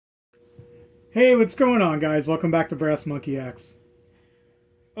Hey, what's going on, guys? Welcome back to Brass Monkey X.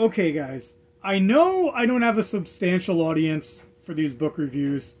 Okay, guys, I know I don't have a substantial audience for these book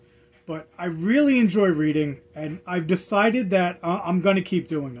reviews, but I really enjoy reading, and I've decided that I'm going to keep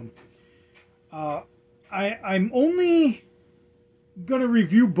doing them. I'm only going to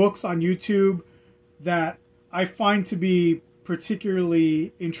review books on YouTube that I find to be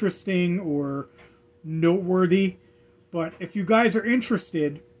particularly interesting or noteworthy. But if you guys are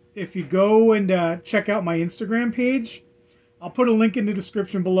interested, if you go and check out my Instagram page, I'll put a link in the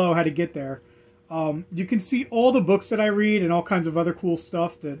description below how to get there. You can see all the books that I read and all kinds of other cool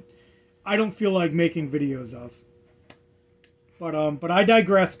stuff that I don't feel like making videos of. But I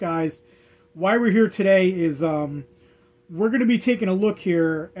digress, guys. Why we're here today is we're going to be taking a look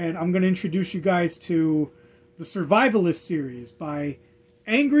here, and I'm going to introduce you guys to the Survivalist Series by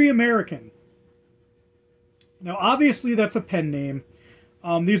a.american. Now, obviously, that's a pen name.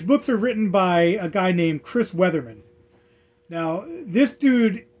 These books are written by a guy named Chris Weatherman. Now, this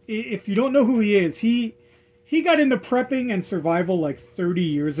dude, if you don't know who he is, he got into prepping and survival like 30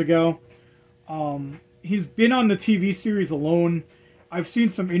 years ago. He's been on the TV series Alone. I've seen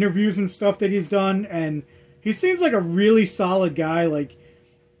some interviews and stuff that he's done, and he seems like a really solid guy. Like,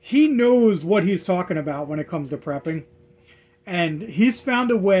 he knows what he's talking about when it comes to prepping. And he's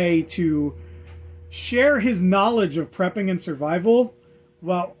found a way to share his knowledge of prepping and survival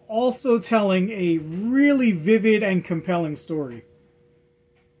while also telling a really vivid and compelling story.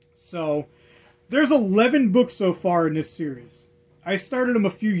 So, there's 11 books so far in this series. I started them a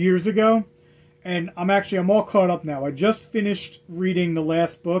few years ago, and I'm all caught up now. I just finished reading the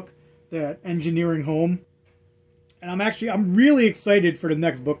last book, the Engineering Home, and I'm really excited for the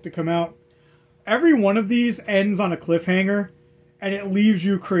next book to come out. Every one of these ends on a cliffhanger, and it leaves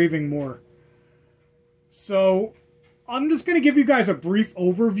you craving more. So, I'm just going to give you guys a brief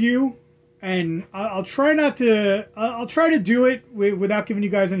overview, and I'll try to do it without giving you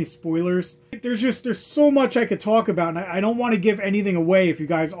guys any spoilers. There's so much I could talk about, and I don't want to give anything away if you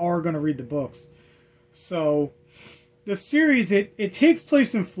guys are going to read the books. So, the series, it takes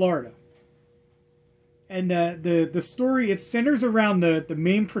place in Florida. And the story, it centers around the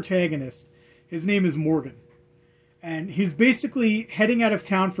main protagonist. His name is Morgan. And he's basically heading out of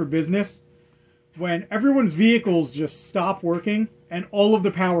town for business when everyone's vehicles just stop working and all of the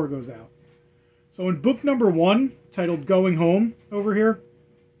power goes out. So in book number 1, titled Going Home over here,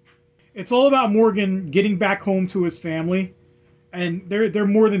 it's all about Morgan getting back home to his family, and they're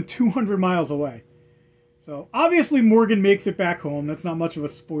more than 200 miles away. So obviously Morgan makes it back home. That's not much of a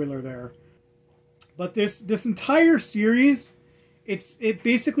spoiler there. But this entire series, it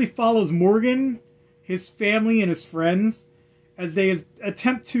basically follows Morgan, his family, and his friends as they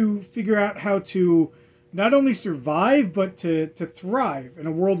attempt to figure out how to not only survive, but to thrive in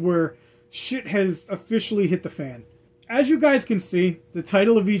a world where shit has officially hit the fan. As you guys can see, the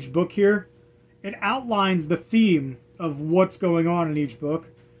title of each book here, it outlines the theme of what's going on in each book.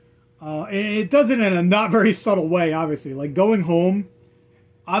 And it does it in a not very subtle way, obviously. Like Going Home,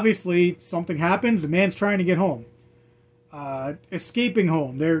 obviously something happens, the man's trying to get home. Escaping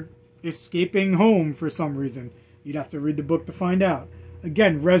home, they're escaping home for some reason. You'd have to read the book to find out.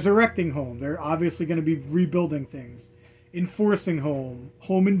 Again, resurrecting home. They're obviously going to be rebuilding things. Enforcing home.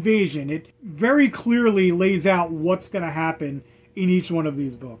 Home invasion. It very clearly lays out what's going to happen in each one of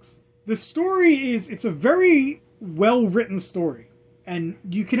these books. The story it's a very well-written story. And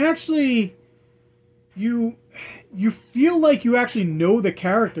you can actually... You feel like you actually know the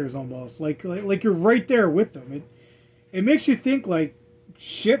characters almost. Like you're right there with them. It makes you think like,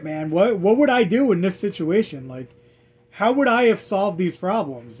 shit, man, what would I do in this situation? Like, how would I have solved these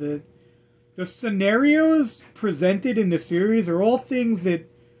problems? The scenarios presented in the series are all things that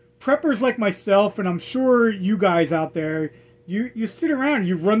preppers like myself, and I'm sure you guys out there, you sit around and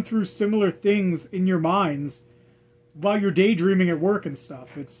you run through similar things in your minds while you're daydreaming at work and stuff.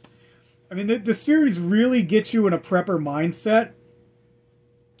 The series really gets you in a prepper mindset,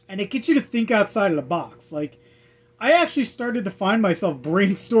 and it gets you to think outside of the box. Like, I actually started to find myself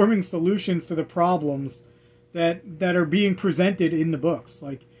brainstorming solutions to the problems that are being presented in the books.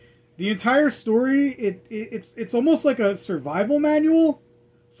 Like, the entire story, it's almost like a survival manual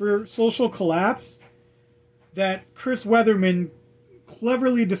for social collapse that Chris Weatherman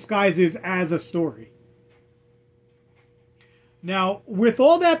cleverly disguises as a story. Now, with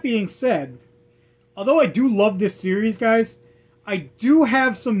all that being said, although I do love this series, guys, I do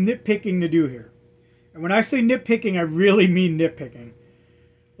have some nitpicking to do here. And when I say nitpicking, I really mean nitpicking.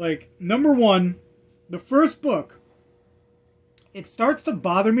 Like, number 1, the first book, it starts to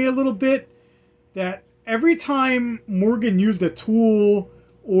bother me a little bit that every time Morgan used a tool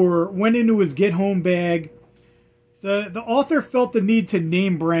or went into his get home bag. The author felt the need to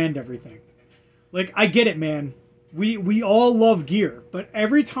name brand everything. Like, I get it, man. We all love gear, but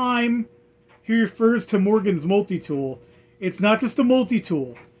every time he refers to Morgan's multi-tool, it's not just a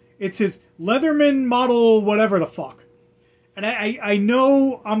multi-tool. It's his Leatherman model whatever the fuck. And I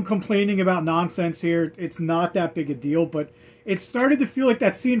know I'm complaining about nonsense here. It's not that big a deal, but it started to feel like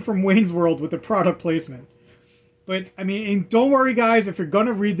that scene from Wayne's World with the product placement. But, I mean, and don't worry, guys, if you're going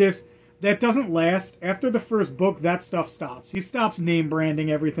to read this, that doesn't last. After the first book, that stuff stops. He stops name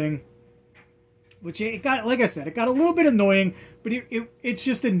branding everything. Which, it got, like I said, it got a little bit annoying, but it's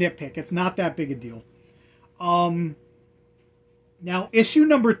just a nitpick. It's not that big a deal. Now, issue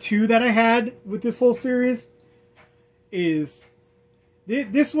number 2 that I had with this whole series is...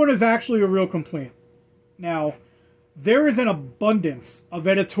 This one is actually a real complaint. Now, there is an abundance of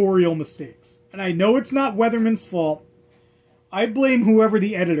editorial mistakes. And I know it's not Weatherman's fault. I blame whoever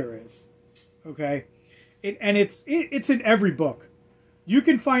the editor is. Okay? It's in every book. You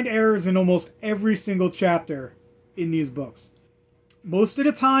can find errors in almost every single chapter in these books. Most of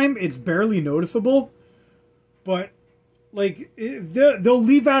the time, it's barely noticeable. But, like, they'll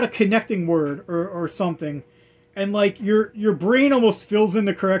leave out a connecting word or something. And, like, your brain almost fills in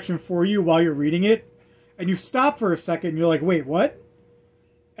the correction for you while you're reading it. And you stop for a second and you're like, wait, what?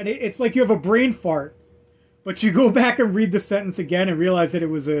 And it's like you have a brain fart. But you go back and read the sentence again and realize that it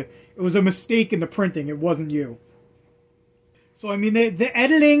was a mistake in the printing. It wasn't you. So, I mean, the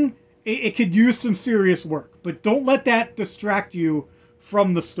editing, it could use some serious work. But don't let that distract you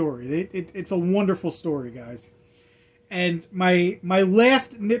from the story. It's a wonderful story, guys. And my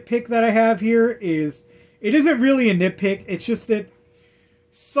last nitpick that I have here is... It isn't really a nitpick. It's just that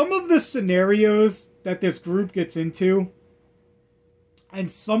some of the scenarios that this group gets into and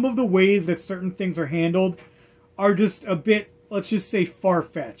some of the ways that certain things are handled are just a bit, let's just say,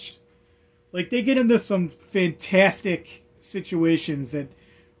 far-fetched. Like, they get into some fantastic situations that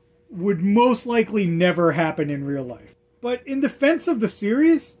would most likely never happen in real life. But in defense of the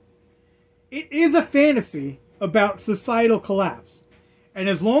series, it is a fantasy about societal collapse. And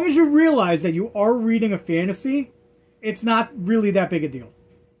as long as you realize that you are reading a fantasy, it's not really that big a deal.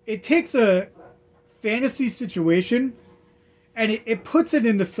 It takes a fantasy situation and it puts it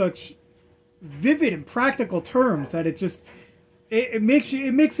into such vivid and practical terms that it makes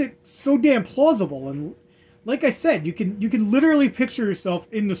it so damn plausible. And like I said, you can literally picture yourself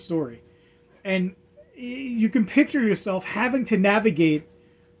in the story. And you can picture yourself having to navigate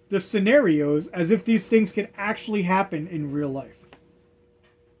the scenarios as if these things could actually happen in real life.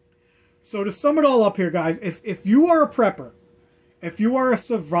 So to sum it all up here, guys, if you are a prepper, if you are a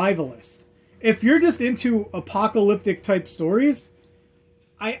survivalist, if you're just into apocalyptic type stories,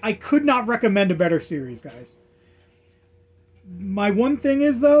 I could not recommend a better series, guys. My one thing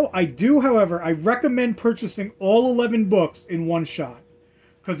is, though, however, I recommend purchasing all 11 books in one shot.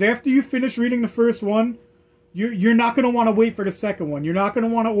 Because after you finish reading the first one, you're not going to want to wait for the second one. You're not going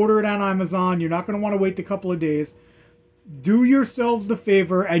to want to order it on Amazon. You're not going to want to wait a couple of days. Do yourselves the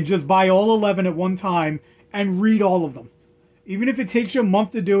favor and just buy all 11 at one time and read all of them. Even if it takes you a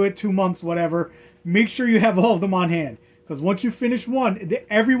month to do it, 2 months, whatever, make sure you have all of them on hand. Because once you finish one,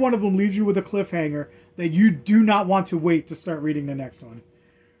 every one of them leaves you with a cliffhanger that you do not want to wait to start reading the next one.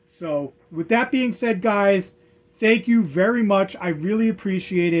 So, with that being said, guys, thank you very much. I really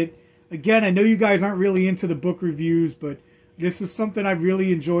appreciate it. Again, I know you guys aren't really into the book reviews, but this is something I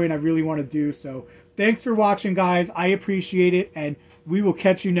really enjoy and I really want to do. So, thanks for watching, guys. I appreciate it, and we will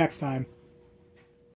catch you next time.